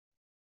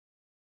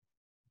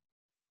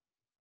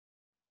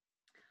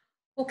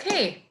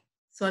Okay,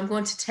 so I'm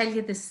going to tell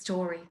you this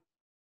story.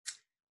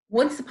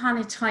 Once upon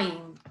a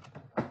time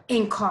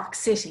in Cork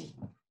City,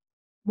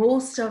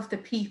 most of the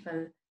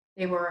people,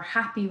 they were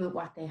happy with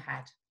what they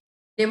had.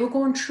 They were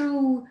going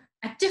through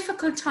a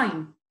difficult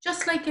time,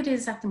 just like it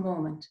is at the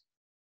moment.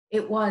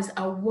 It was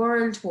a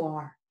world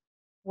war,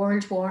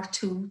 World War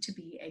II to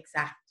be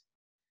exact.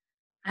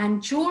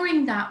 And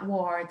during that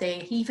war,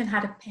 they even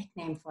had a pet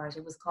name for it.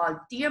 It was called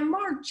the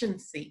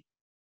Emergency.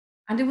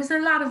 And there was a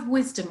lot of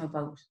wisdom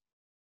about it.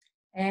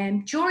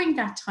 And during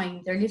that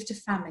time, there lived a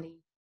family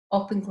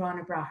up in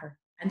Granabraher,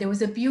 and there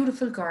was a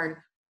beautiful girl.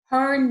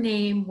 Her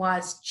name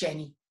was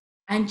Jenny,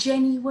 and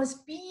Jenny was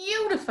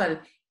beautiful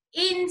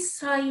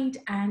inside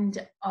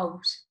and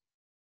out.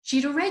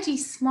 She'd already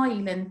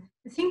smile, and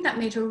the thing that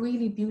made her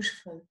really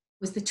beautiful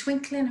was the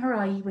twinkle in her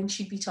eye when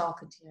she'd be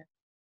talking to you.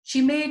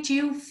 She made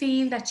you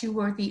feel that you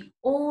were the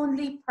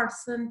only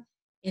person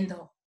in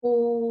the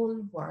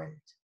whole world.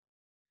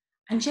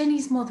 And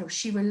Jenny's mother,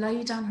 she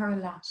relied on her a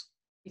lot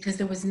because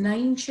there was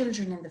 9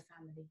 children in the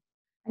family,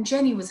 and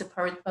Jenny was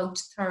about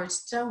third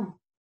down.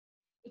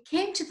 It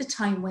came to the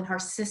time when her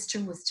sister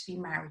was to be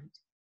married,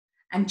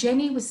 and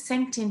Jenny was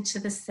sent into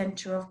the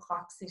centre of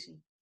Cork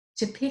City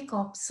to pick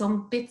up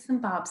some bits and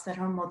bobs that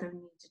her mother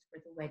needed for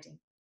the wedding.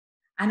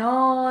 And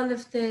all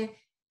of the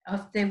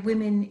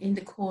women in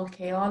the cold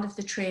quay, all of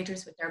the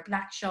traders with their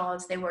black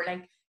shawls, they were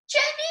like,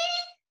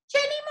 Jenny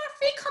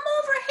Murphy, come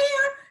over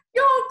here.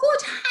 You're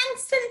good,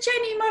 handsome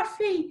Jenny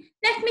Murphy.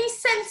 Let me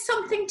sell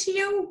something to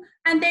you.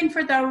 And then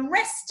for the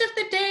rest of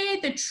the day,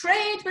 the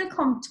trade will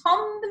come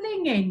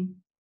tumbling in.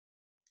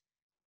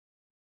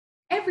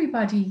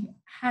 Everybody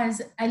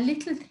has a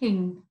little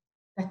thing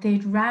that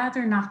they'd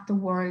rather not the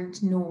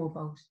world know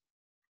about.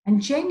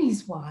 And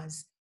Jenny's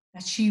was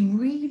that she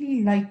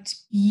really liked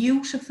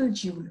beautiful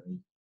jewellery.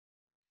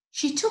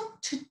 She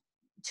took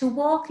to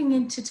walking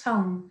into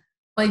town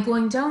by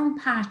going down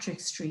Patrick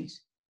Street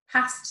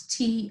past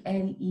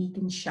T.L.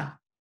 Egan's shop.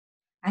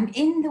 And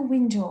in the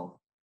window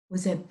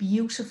was a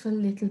beautiful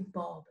little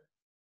bauble.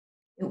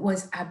 It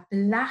was a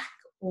black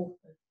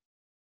opal.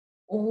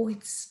 Oh,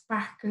 it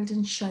sparkled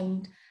and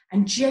shined.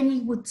 And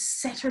Jenny would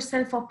set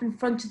herself up in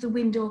front of the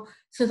window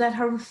so that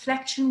her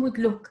reflection would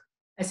look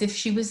as if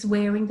she was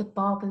wearing the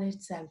bauble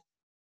itself.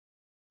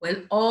 Well,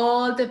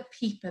 all the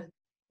people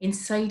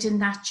inside in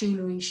that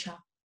jewellery shop,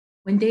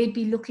 when they'd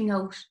be looking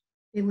out,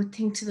 they would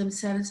think to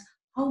themselves,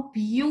 how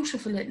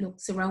beautiful it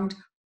looks around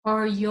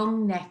her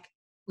young neck.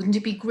 Wouldn't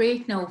it be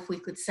great now if we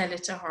could sell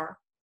it to her?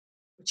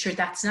 But sure,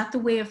 that's not the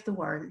way of the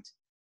world.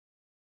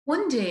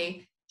 One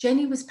day,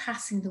 Jenny was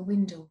passing the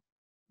window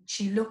and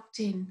she looked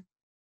in.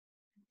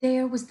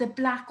 There was the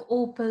black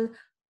opal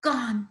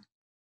gone.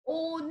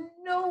 Oh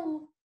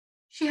no!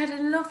 She had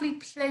a lovely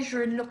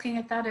pleasure in looking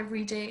at that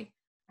every day,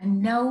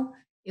 and now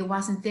it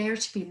wasn't there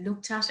to be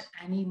looked at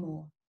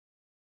anymore.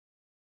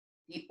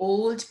 The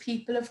old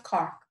people of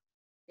Cork,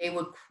 they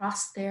would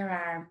cross their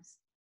arms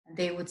and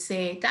they would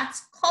say,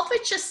 that's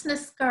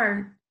covetousness,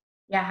 girl.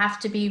 You have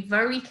to be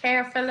very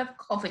careful of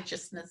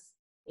covetousness.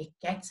 It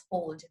gets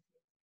hold of you.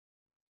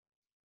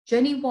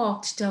 Jenny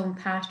walked down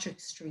Patrick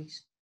Street,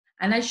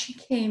 and as she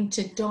came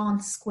to Dawn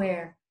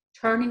Square,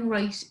 turning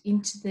right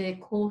into the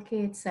cold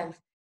quay itself,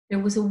 there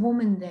was a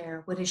woman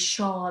there with a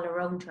shawl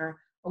around her,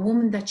 a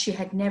woman that she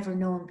had never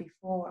known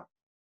before.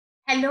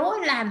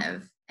 Hello,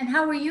 Lanav, and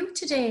how are you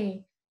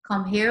today?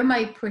 Come here,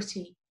 my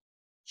pretty.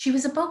 She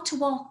was about to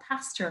walk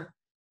past her,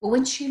 but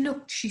when she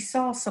looked, she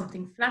saw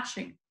something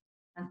flashing,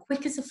 and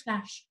quick as a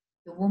flash,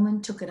 the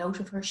woman took it out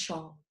of her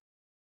shawl,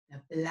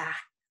 the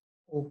black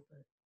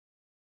opal.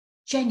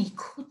 Jenny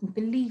couldn't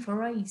believe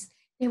her eyes.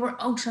 They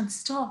were out on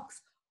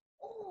stalks.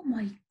 Oh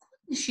my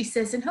goodness, she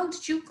says, and how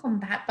did you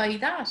come by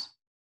that?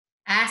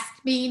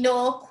 Ask me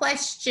no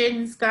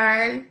questions,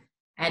 girl,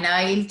 and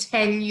I'll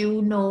tell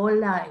you no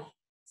lies,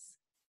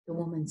 the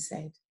woman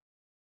said.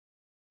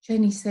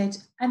 Jenny said,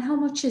 and how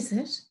much is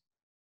it?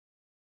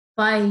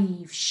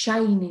 5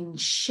 shining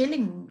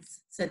shillings,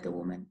 said the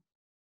woman.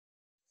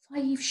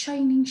 5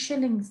 shining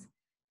shillings.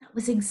 That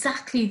was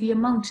exactly the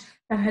amount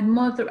that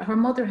her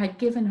mother had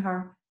given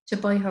her to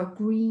buy her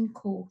green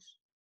coat.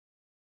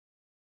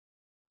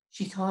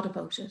 She thought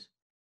about it,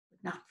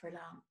 but not for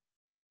long.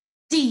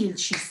 Deal,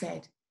 she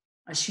said,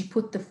 as she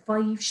put the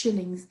 5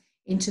 shillings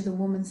into the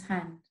woman's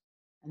hand,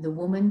 and the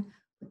woman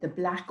put the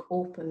black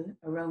opal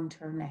around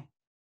her neck.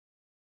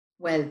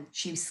 Well,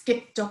 she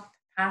skipped up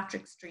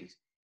Patrick Street,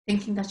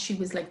 thinking that she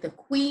was like the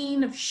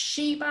Queen of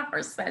Sheba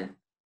herself.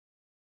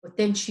 But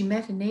then she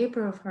met a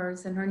neighbour of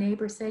hers, and her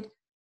neighbour said,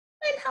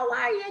 well, how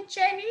are you,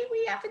 Jenny?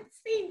 We haven't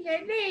seen you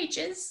in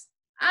ages.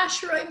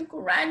 Sure, I'm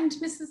grand,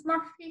 Mrs.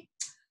 Murphy.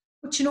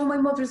 But you know, my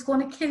mother's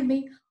going to kill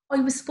me. I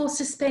was supposed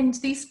to spend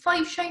these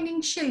 5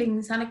 shining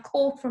shillings on a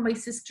coat for my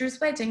sister's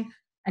wedding,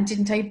 and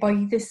didn't I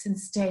buy this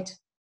instead?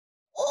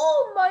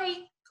 Oh my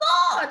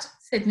God,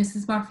 said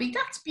Mrs. Murphy.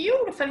 That's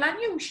beautiful on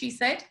you, she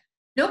said.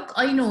 Look,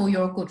 I know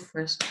you're good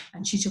for it.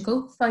 And she took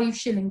out 5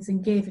 shillings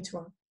and gave it to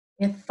her,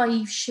 a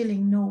 5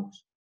 shilling note.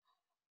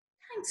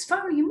 Thanks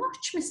very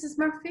much, Mrs.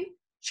 Murphy.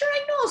 Sure,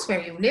 I knows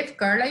where you live,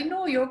 girl. I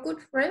know you're good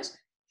for it.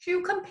 Sure,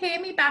 you can pay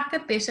me back a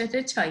bit at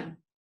a time.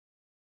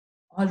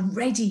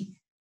 Already,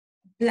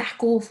 Black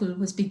Opal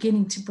was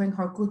beginning to bring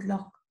her good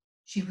luck.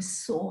 She was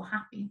so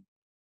happy.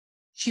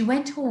 She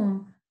went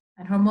home,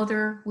 and her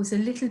mother was a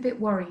little bit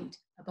worried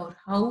about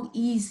how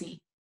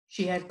easy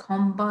she had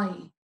come by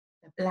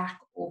the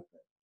Black Opal.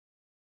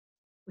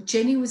 But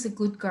Jenny was a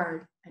good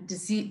girl and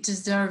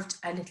deserved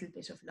a little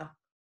bit of luck.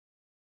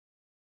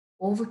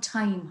 Over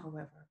time,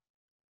 however,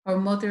 her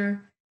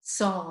mother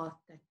saw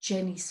that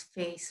Jenny's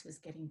face was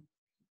getting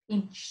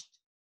pinched.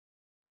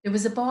 There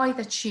was a boy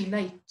that she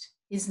liked.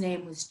 His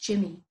name was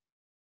Jimmy.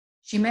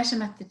 She met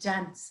him at the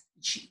dance,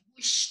 and she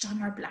wished on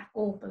her Black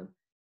Opal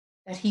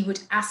that he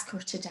would ask her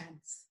to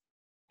dance.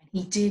 And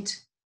he did.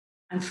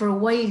 And for a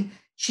while,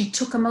 she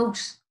took him out.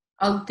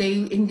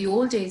 In the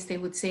old days, they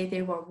would say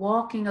they were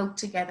walking out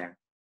together.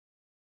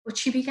 But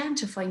she began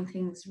to find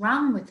things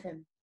wrong with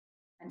him.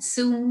 And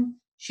soon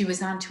she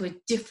was on to a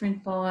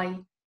different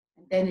boy,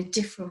 and then a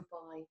different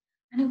boy.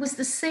 And it was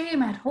the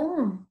same at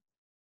home.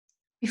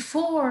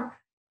 Before,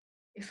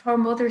 if her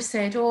mother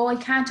said, oh, I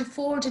can't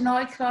afford an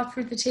oilcloth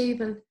for the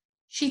table,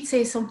 she'd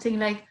say something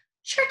like,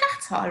 sure,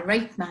 that's all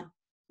right, man.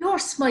 Your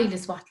smile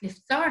is what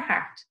lifts our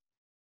heart.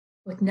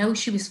 But now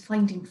she was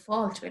finding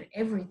fault with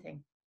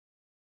everything.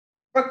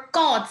 For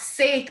God's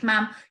sake,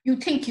 ma'am, you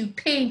think you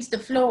paint the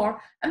floor.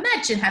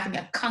 Imagine having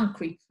a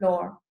concrete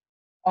floor.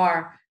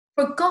 Or,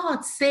 for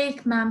God's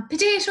sake, ma'am,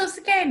 potatoes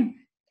again.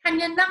 Can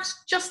you not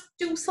just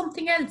do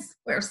something else?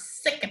 We're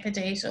sick of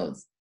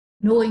potatoes.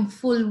 Knowing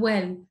full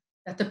well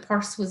that the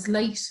purse was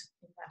light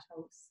in that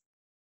house.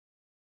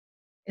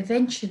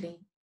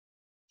 Eventually,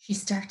 she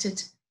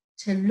started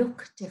to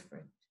look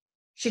different.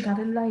 She got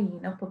a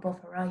line up above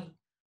her eye.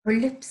 Her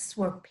lips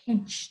were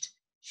pinched.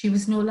 She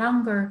was no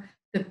longer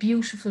the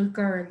beautiful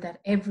girl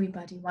that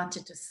everybody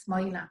wanted to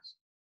smile at.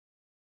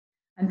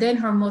 And then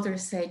her mother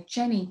said,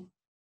 Jenny,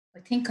 I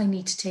think I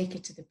need to take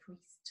it to the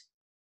priest.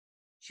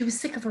 She was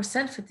sick of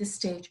herself at this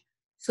stage,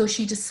 so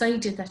she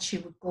decided that she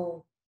would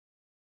go.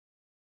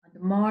 On the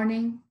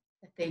morning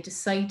that they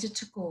decided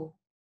to go,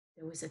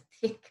 there was a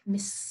thick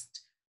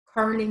mist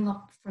curling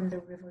up from the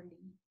River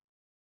Lee.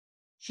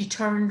 She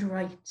turned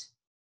right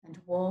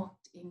and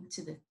walked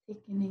into the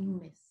thickening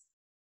mist.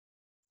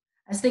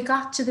 As they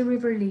got to the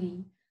River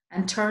Lee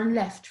and turned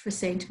left for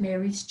St.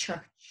 Mary's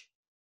Church,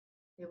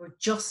 they were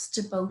just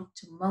about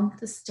to mount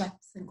the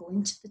steps and go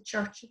into the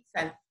church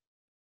itself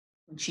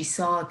when she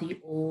saw the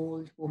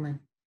old woman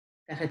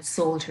that had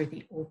sold her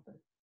the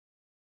opal.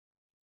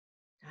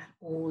 That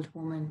old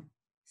woman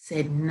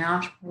said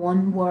not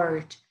one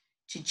word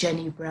to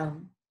Jenny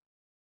Brown,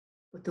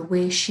 but the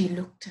way she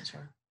looked at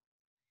her,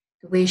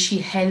 the way she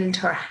held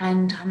her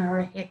hand on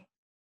her hip,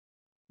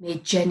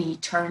 made Jenny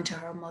turn to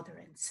her mother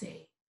and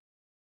say,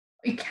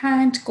 I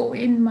can't go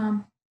in,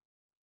 ma'am.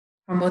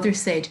 Her mother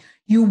said,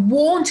 you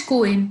won't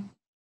go in.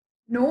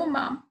 No,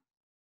 ma'am.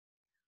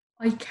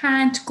 I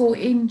can't go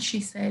in, she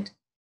said.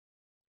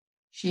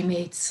 She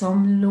made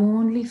some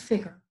lonely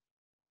figure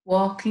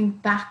walking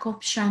back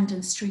up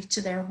Shandon Street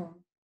to their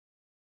home.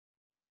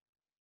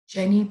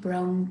 Jenny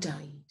Brown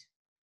died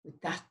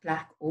with that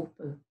black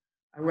opal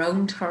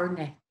around her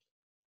neck.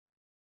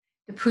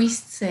 The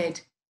priest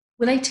said,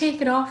 will I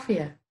take it off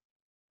you?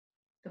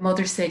 The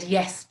mother said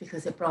yes,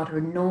 because it brought her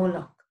no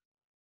luck.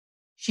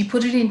 She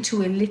put it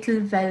into a little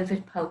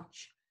velvet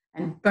pouch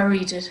and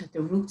buried it at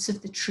the roots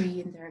of the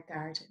tree in their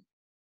garden.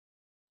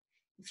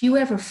 If you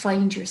ever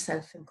find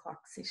yourself in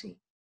Cork City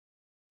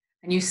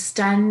and you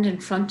stand in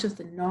front of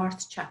the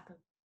North Chapel,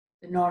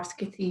 the North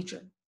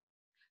Cathedral,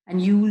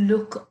 and you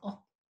look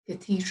up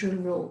Cathedral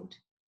Road,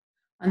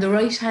 on the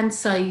right-hand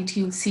side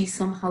you'll see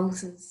some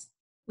houses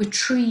with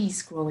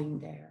trees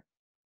growing there.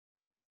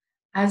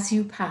 As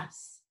you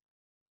pass,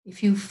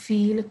 if you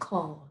feel a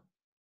call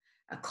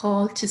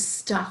to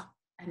stop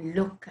and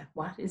look at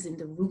what is in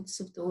the roots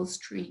of those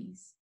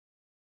trees,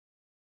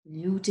 will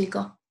you dig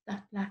up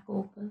that black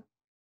opal?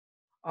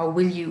 Or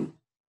will you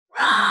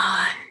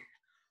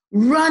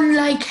run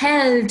like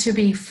hell to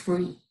be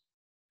free?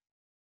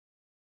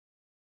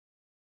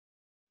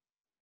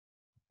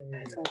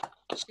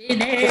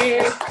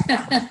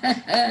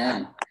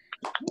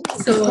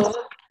 So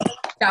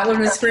that one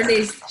was for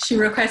Liz. She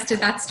requested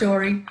that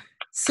story.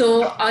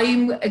 So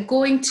I'm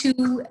going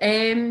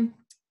to,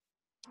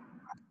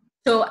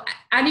 so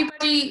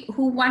anybody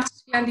who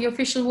wants to be on the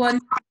official one,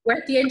 we're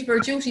at the end of our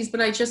duties,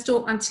 but I just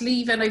don't want to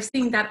leave. And I've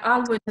seen that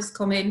Alwyn has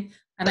come in,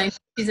 and I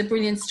think it's a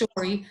brilliant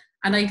story.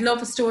 And I'd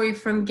love a story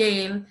from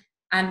Gail.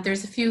 And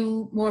there's a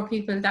few more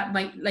people that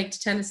might like to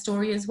tell a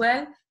story as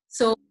well.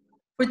 So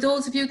for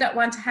those of you that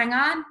want to hang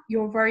on,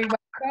 you're very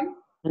welcome.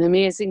 An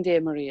amazing day,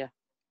 Maria.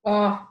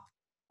 Oh,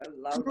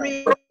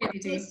 Maria,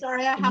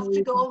 sorry, I have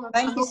to go.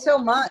 Thank you so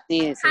much.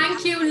 Amazing.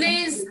 Thank you,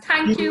 Liz.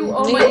 Thank you.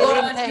 Oh my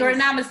God, you're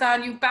an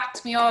Amazon. You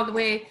backed me all the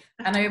way,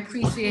 and I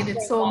appreciate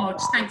it so much.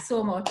 Thanks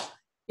so much.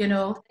 You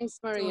know. Thanks,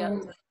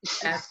 Maria.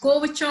 So, go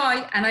with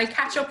joy, and I'll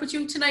catch up with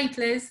you tonight,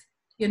 Liz.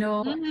 You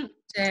know.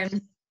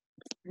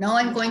 Now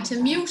I'm going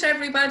to mute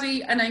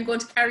everybody, and I'm going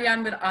to carry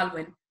on with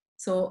Alwyn.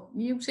 So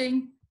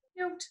muting,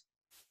 mute.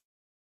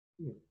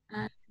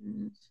 And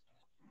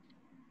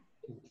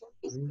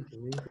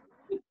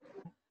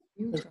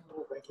mute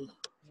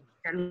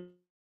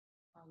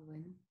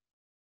Alwyn.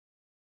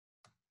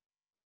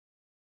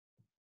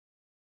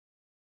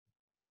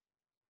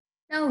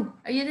 No,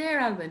 are you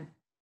there, Alwyn?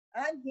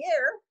 I'm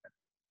here.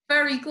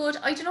 Very good.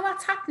 I don't know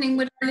what's happening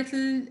with our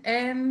little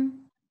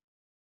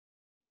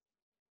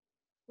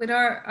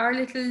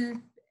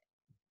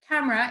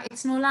camera.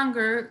 It's no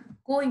longer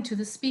going to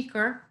the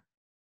speaker.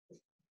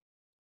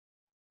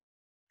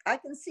 I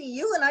can see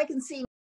you and I can see